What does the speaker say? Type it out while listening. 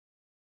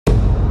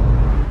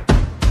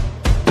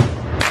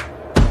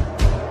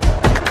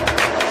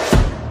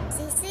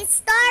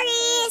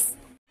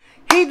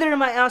Hey there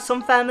my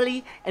awesome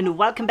family, and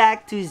welcome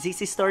back to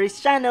ZiSy Stories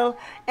channel.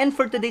 And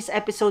for today's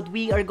episode,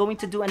 we are going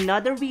to do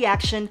another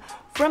reaction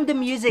from the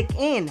music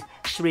in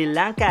Sri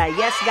Lanka.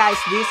 Yes guys,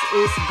 this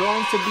is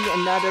going to be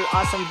another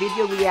awesome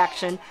video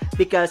reaction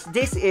because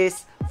this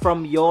is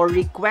from your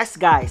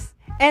request guys.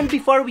 And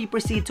before we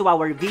proceed to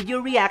our video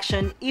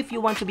reaction, if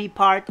you want to be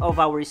part of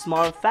our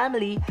small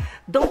family,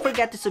 don't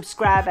forget to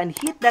subscribe and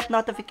hit that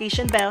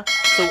notification bell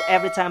so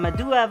every time I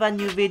do have a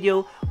new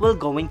video, we're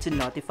going to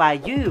notify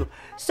you.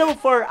 So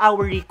for our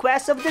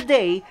request of the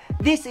day,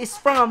 this is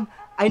from,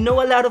 I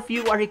know a lot of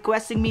you are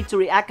requesting me to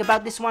react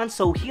about this one,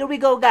 so here we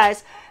go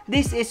guys.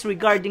 This is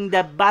regarding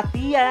the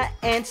Bathiya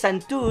and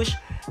Santhush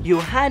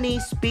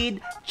Yohani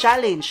Speed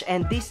Challenge,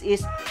 and this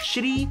is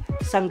Sri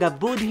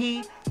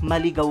Sangabodhi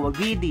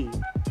Maligawedi.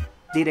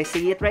 Did I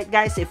say it right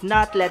guys? If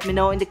not, let me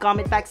know in the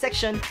comment back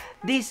section.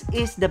 This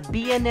is the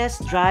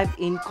BNS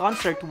drive-in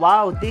concert.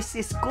 Wow, this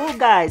is cool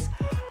guys.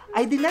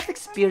 I did not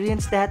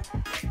experience that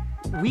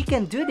we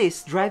can do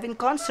this drive-in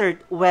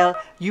concert. Well,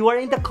 you are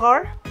in the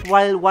car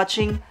while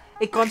watching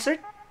a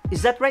concert.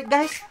 Is that right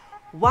guys?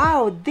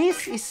 Wow,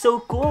 this is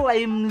so cool.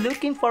 I'm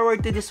looking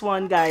forward to this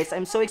one guys.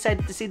 I'm so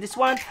excited to see this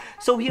one.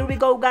 So here we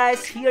go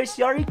guys. Here's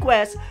your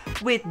request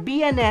with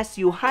BNS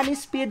Yohani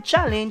Speed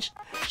Challenge,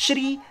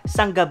 Sri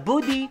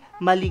Sangabodhi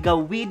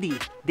Maligawedi.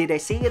 Did I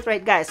say it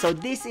right guys? So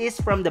this is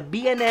from the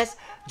BNS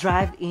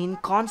drive-in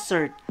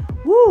concert.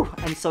 Woo!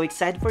 I'm so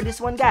excited for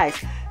this one guys.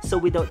 So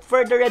without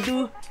further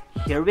ado,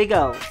 here we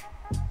go.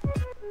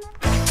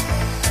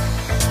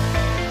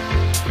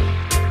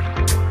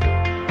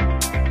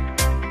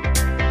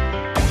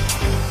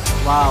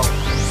 Wow.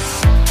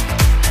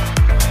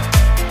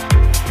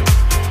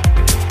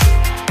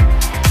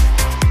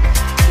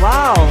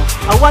 Wow.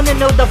 I want to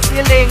know the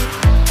feeling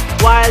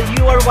while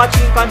you are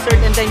watching a concert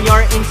and then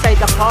you're inside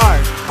the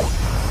car.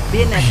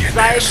 BNS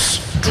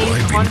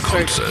drive-in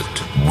concert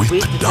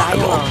with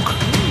dialogue.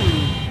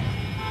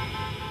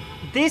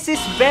 This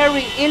is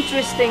very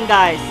interesting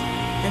guys.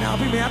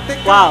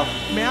 Wow.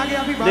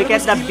 Look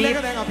at the beat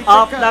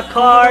of the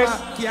cars.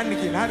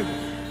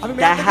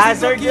 The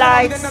hazard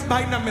lights.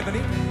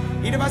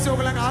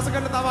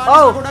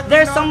 Oh,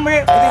 there's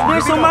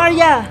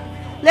Maria.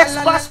 Let's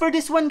pause for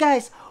this one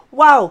guys.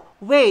 Wow,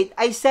 wait,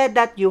 I said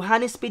that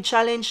Yohani Speed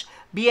Challenge,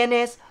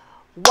 BNS.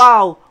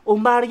 Wow,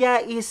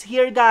 Omaria is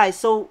here guys.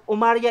 So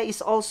Omaria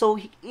is also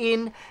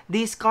in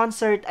this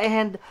concert,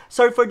 and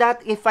sorry for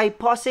that if I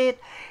pause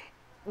it.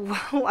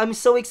 Wow, I'm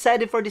so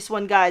excited for this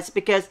one guys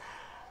because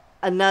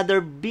another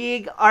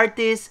big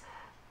artist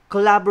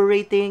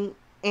collaborating,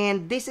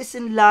 and this is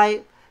in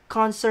live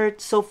concert,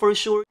 so for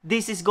sure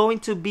this is going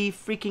to be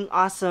freaking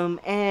awesome.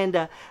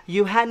 And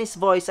Yohani's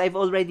voice, I've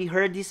already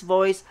heard this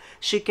voice.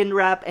 She can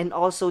rap, and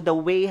also the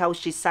way how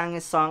she sang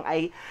a song,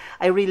 I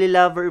really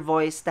love her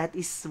voice. That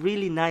is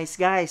really nice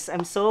guys.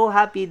 I'm so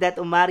happy that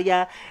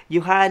Omaria,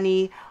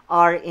 Yohani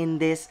are in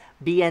this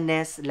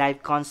BNS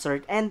live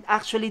concert. And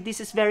actually this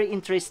is very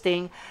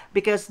interesting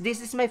because this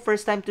is my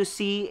first time to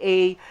see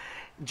a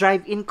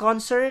drive-in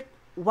concert.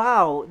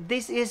 Wow,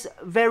 this is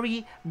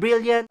very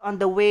brilliant on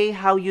the way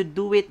how you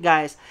do it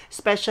guys,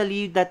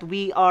 especially that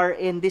we are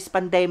in this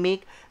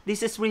pandemic.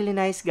 This is really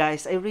nice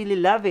guys. I really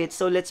love it.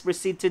 So let's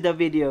proceed to the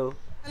video.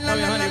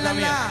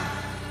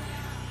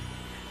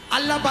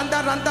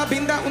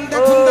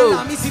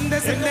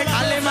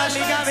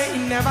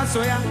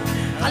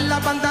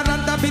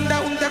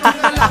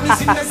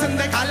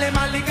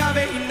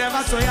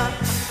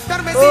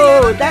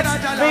 Oh, that's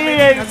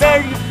very,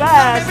 very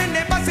fast.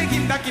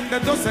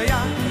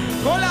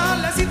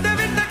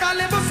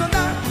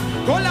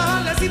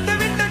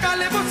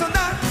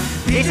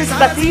 This is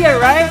Bathiya,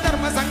 right?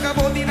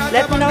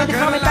 Let me know in the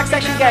comment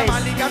section, guys.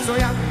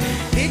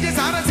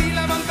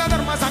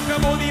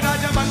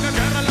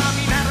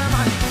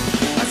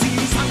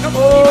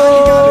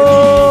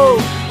 Oh!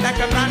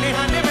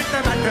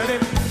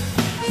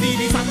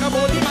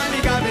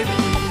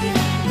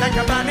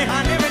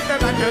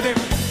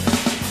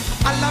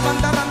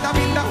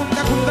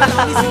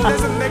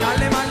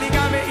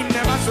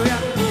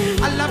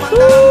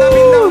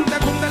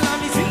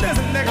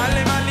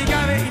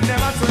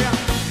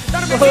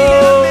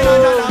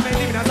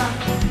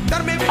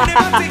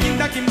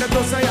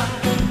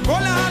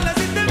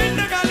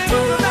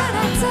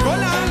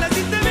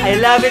 I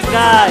love it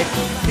guys.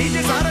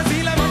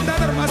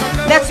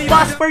 Let's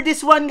pause for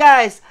this one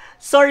guys.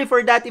 Sorry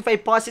for that if I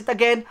pause it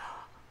again.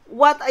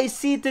 What I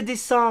see to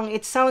this song,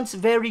 it sounds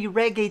very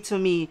reggae to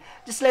me.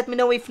 Just let me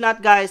know if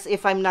not guys,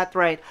 if I'm not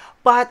right.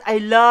 But I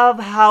love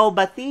how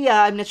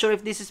Bathiya, I'm not sure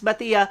if this is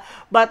Bathiya,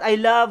 but I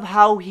love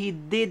how he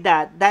did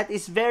that. That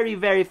is very,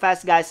 very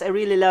fast guys. I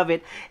really love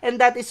it. And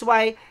that is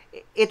why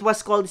it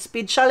was called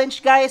Speed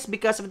Challenge guys,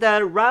 because of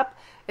the rap.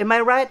 Am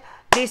I right?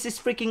 This is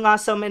freaking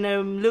awesome, and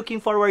I'm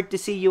looking forward to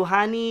see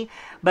Yohani,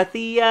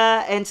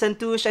 Bathiya, and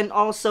Santhush, and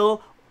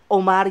also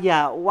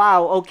Omaria.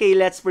 Wow, okay,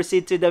 let's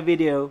proceed to the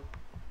video.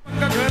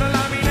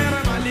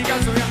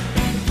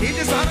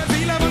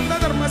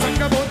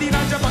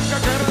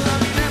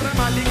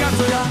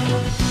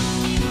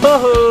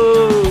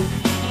 Oh!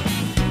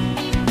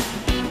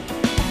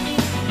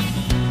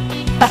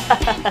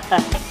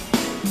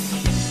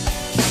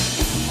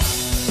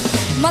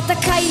 Mata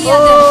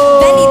kayada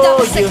beni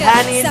dawsaka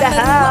Yohani in the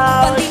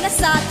house. Bandina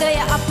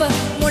sadaya appa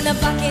mona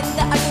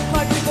bakenda adu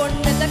padu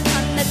bonnada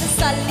kannada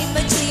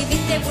sallima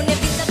jeevithe mune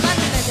binda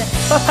kannada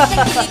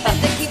Atakili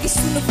benda kivi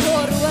sunu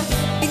poruwa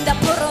binda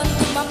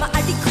porondu mama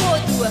adi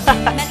koduwa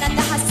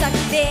menanda hasak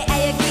de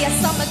ayagiya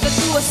samaga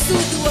duwa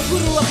suduwa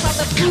guruwa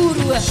pada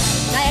puruwa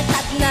naya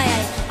tat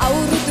nayai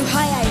awurudu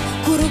hayai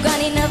guru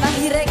ganina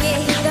wahirage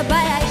hita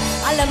bayai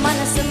ala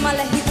manasa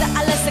mala hita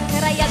ala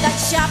sakaraya da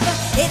chapa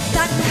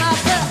etan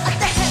hava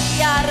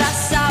ya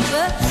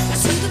rasava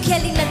sundu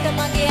khelinata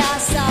mage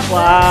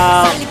asawa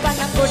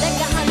salipana goda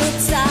gahan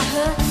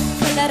utsaha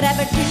mena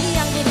ravatili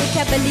angene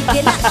kabali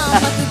gena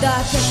amatu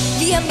daka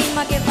liyami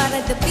mage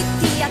warada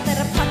pitti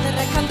atara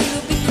patara kandilu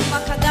bindu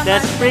makada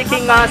That's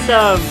freaking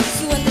awesome.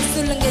 suwanda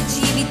sulanga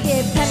jeevithe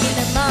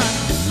phaminama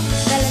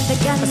dalanda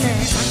ganna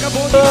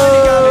Sangabodhi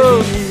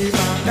Maligawedi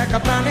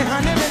Nakaprane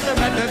hane metta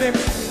better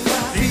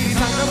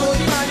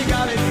Sangabodhi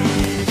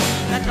Maligawedi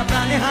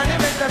Nakaprane hane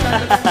metta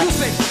better You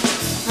say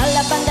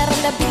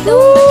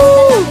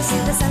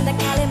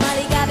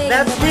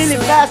That's really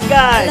fast,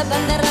 guys.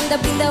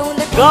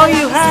 Go,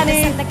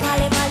 Yohani.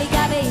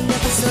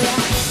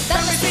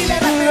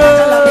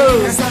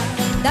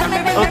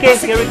 Okay,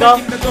 here we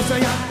go.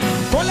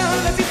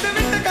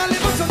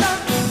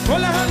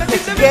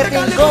 It's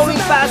getting going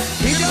fast.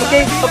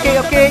 Okay.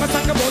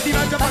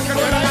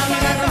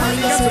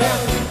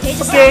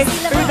 Okay,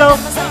 here we go.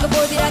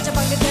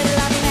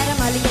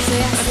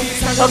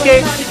 Okay.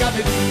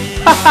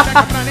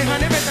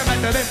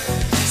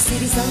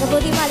 Siri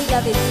Sangabodhi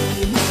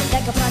Maligawedi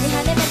Nakaprane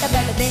hane metta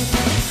better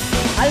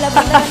alla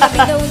bandana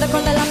binda unda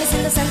konda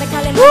sinda sanda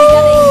kale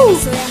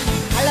Maligawedi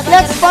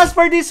Let's pause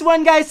for this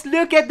one, guys.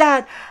 Look at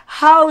that.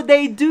 How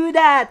they do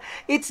that.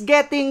 It's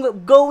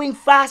getting going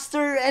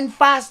faster and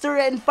faster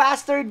and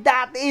faster.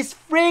 That is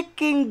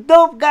freaking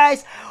dope,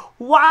 guys.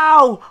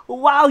 Wow,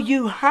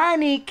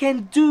 Yohani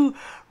can do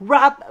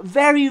rap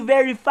very,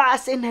 very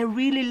fast, and I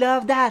really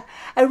love that.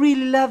 I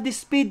really love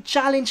this speed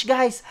challenge,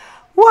 guys.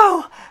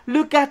 Wow,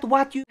 look at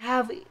what you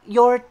have,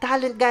 your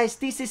talent, guys.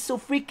 This is so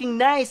freaking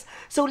nice.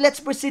 So let's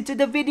proceed to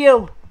the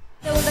video.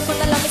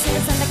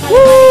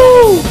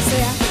 Woo!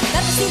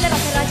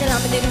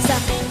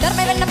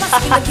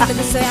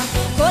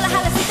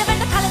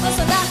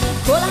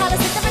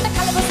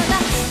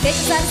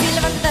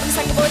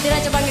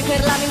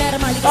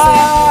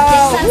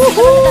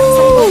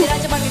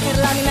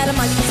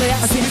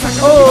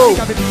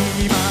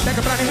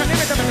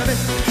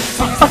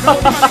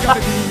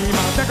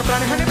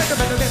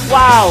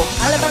 Wow.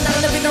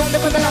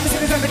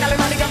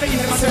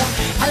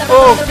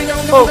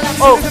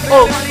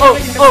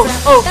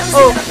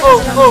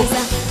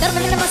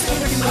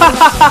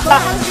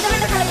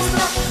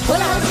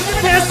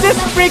 This is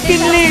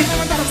freaking lit.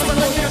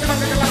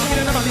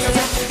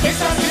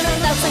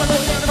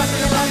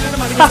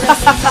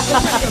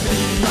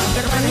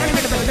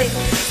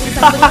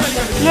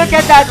 Look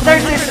at that,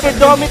 there's a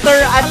speedometer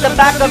at the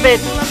back of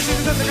it.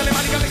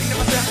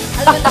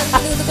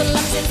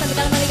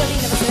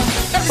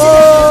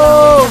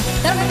 Oh!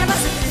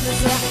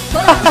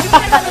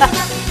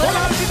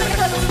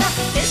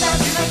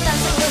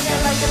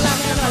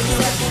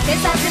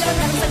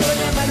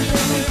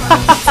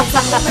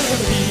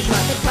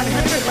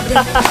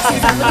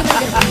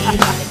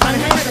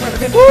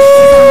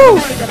 Woo!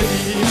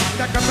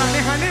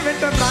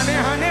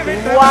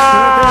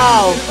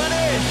 Wow!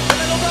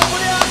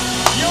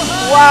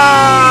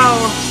 Wow!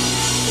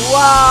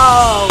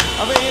 Wow!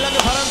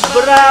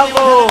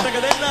 Bravo!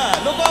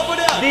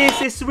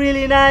 This is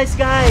really nice,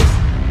 guys.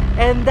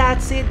 And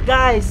that's it,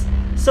 guys.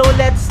 So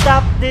let's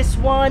stop this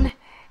one.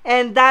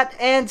 And that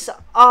ends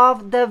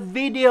of the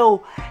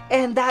video.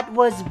 And that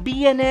was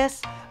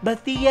BNS,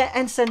 Bathiya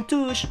and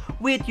Santhush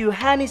with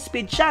Yohani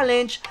Speed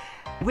Challenge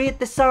with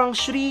the song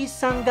Shri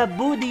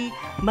Sangabodhi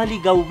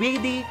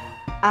Maligawedi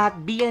at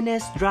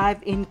BNS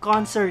Drive-In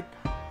Concert.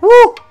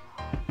 Woo!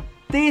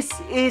 This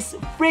is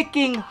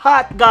freaking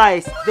hot,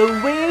 guys. The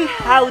way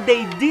how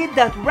they did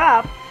that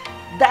rap,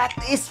 that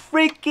is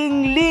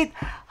freaking lit.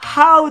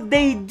 How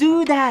they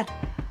do that.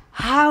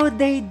 How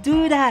they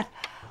do that.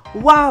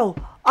 Wow.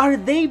 Are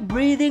they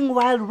breathing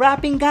while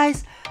rapping,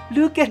 guys?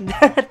 Look at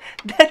that.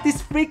 That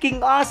is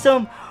freaking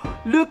awesome.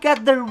 Look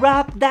at the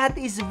rap. That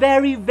is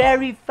very,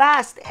 very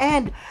fast.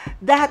 And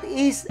that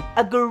is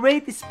a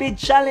great speed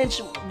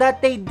challenge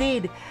that they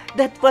did.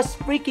 That was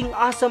freaking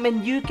awesome.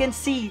 And you can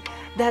see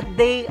that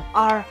they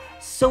are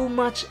so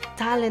much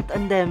talent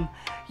on them.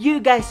 You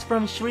guys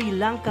from Sri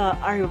Lanka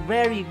are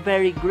very,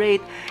 very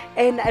great.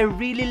 And I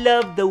really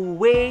love the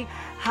way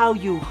how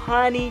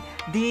Yohani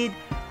did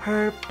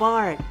her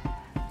part.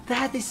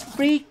 That is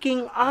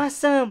freaking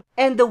awesome.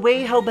 And the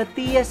way how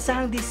Bathiya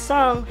sang this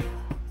song,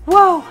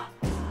 wow!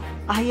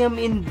 I am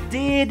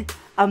indeed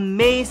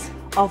amazed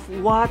of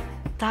what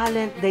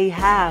talent they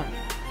have.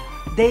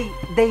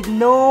 They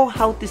know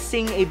how to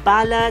sing a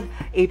ballad,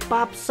 a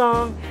pop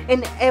song,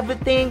 and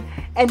everything,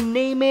 and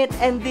name it.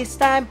 And this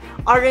time,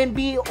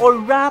 R&B or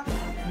rap,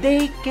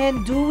 they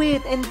can do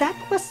it, and that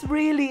was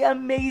really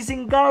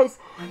amazing, guys.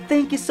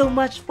 Thank you so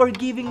much for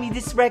giving me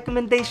this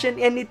recommendation,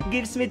 and it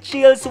gives me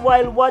chills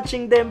while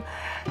watching them.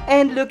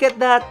 And look at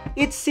that,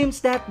 it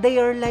seems that they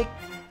are like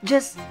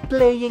just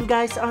playing,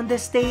 guys, on the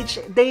stage.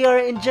 They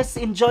are just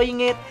enjoying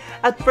it.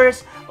 At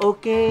first,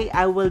 okay,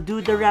 I will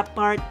do the rap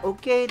part.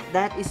 Okay,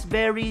 that is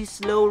very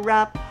slow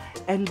rap,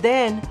 and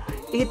then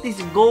it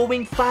is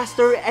going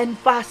faster and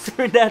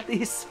faster. That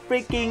is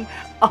freaking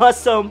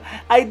awesome.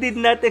 I did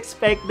not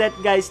expect that,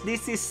 guys.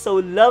 This is so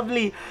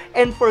lovely,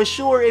 and for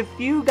sure if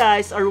you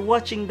guys are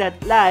watching that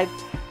live,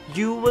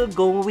 you will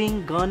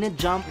gonna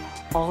jump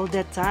all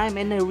the time,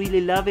 and I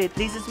really love it.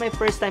 This is my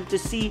first time to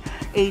see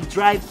a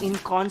drive-in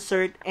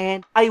concert,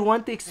 and I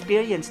want to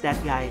experience that,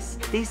 guys.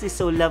 This is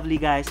so lovely,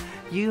 guys.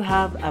 You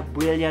have a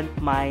brilliant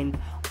mind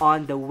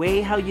on the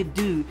way how you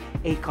do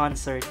a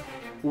concert.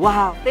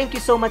 Wow, thank you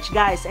so much,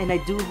 guys, and I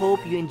do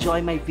hope you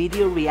enjoy my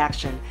video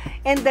reaction.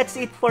 And that's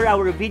it for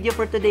our video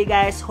for today,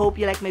 guys. Hope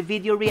you like my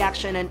video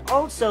reaction, and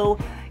also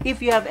if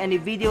you have any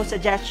video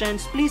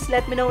suggestions, please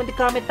let me know in the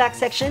comment box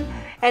section.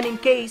 And in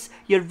case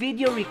your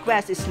video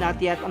request is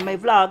not yet on my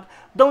vlog,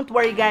 don't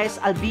worry, guys,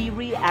 I'll be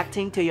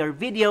reacting to your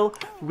video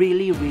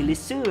really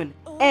soon.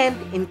 And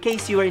in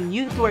case you are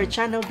new to our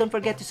channel, don't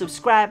forget to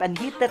subscribe and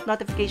hit that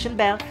notification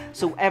bell,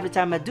 so every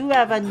time I do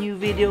have a new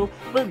video,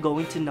 we're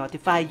going to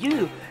notify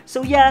you.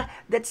 So yeah,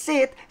 that's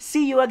it.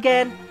 See you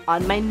again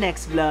on my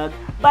next vlog.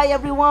 Bye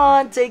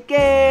everyone, take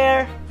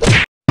care!